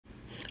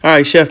All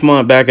right,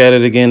 ChefMont back at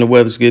it again. The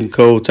weather's getting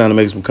cold. Time to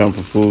make some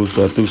comfort food.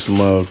 So I threw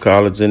some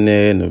collards in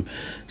there and the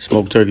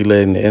smoked turkey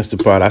leg in the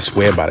Instapot. I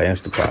swear by the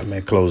Instapot,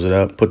 man. Close it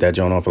up. Put that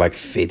joint on for like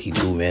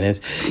 52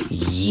 minutes.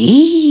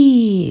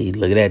 Yeah.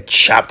 Look at that.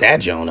 Chop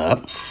that joint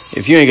up.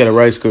 If you ain't got a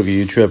rice cooker,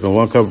 you tripping.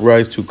 1 cup of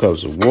rice, 2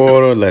 cups of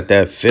water. Let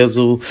that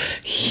fizzle.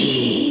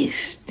 Yeah.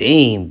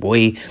 Steam,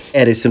 boy.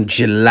 Added some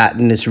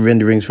gelatinous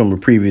renderings from a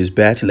previous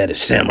batch. Let it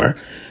simmer.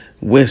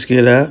 Whisk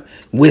it up.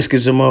 Whisk it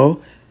some more.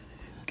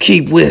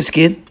 Keep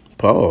whisking.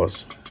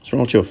 Pause. What's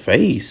wrong with your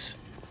face?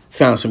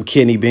 Found some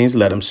kidney beans.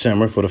 Let them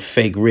simmer for the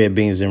fake red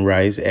beans and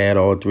rice. Add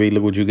all 3.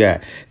 Look what you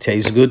got.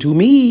 Tastes good to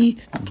me.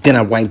 Then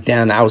I wipe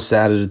down the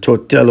outside of the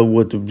tortilla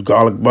with the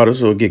garlic butter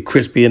so it get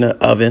crispy in the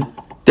oven.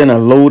 Then I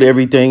load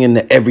everything in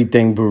the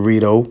everything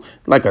burrito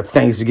like a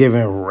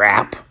Thanksgiving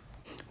wrap.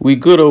 We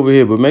good over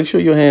here, but make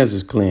sure your hands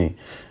is clean.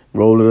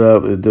 Roll it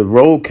up. The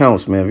roll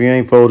counts, man. If you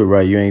ain't folded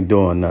right, you ain't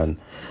doing nothing.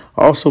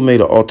 Also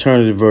made an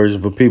alternative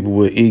version for people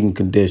with eating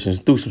conditions.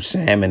 Threw some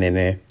salmon in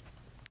there.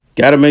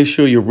 Got to make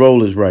sure your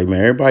roll is right, man.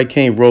 Everybody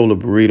can't roll a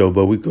burrito,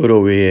 but we good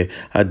over here.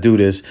 I do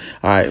this.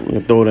 All right, we're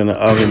going to throw it in the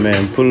oven,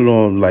 man. Put it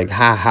on like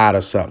hot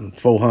or something.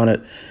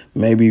 400,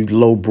 maybe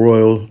low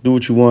broil. Do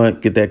what you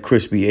want. Get that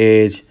crispy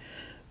edge.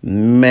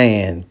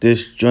 Man,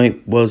 this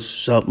joint was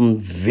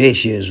something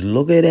vicious.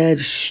 Look at that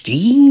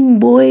steam,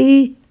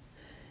 boy.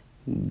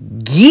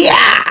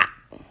 Yeah!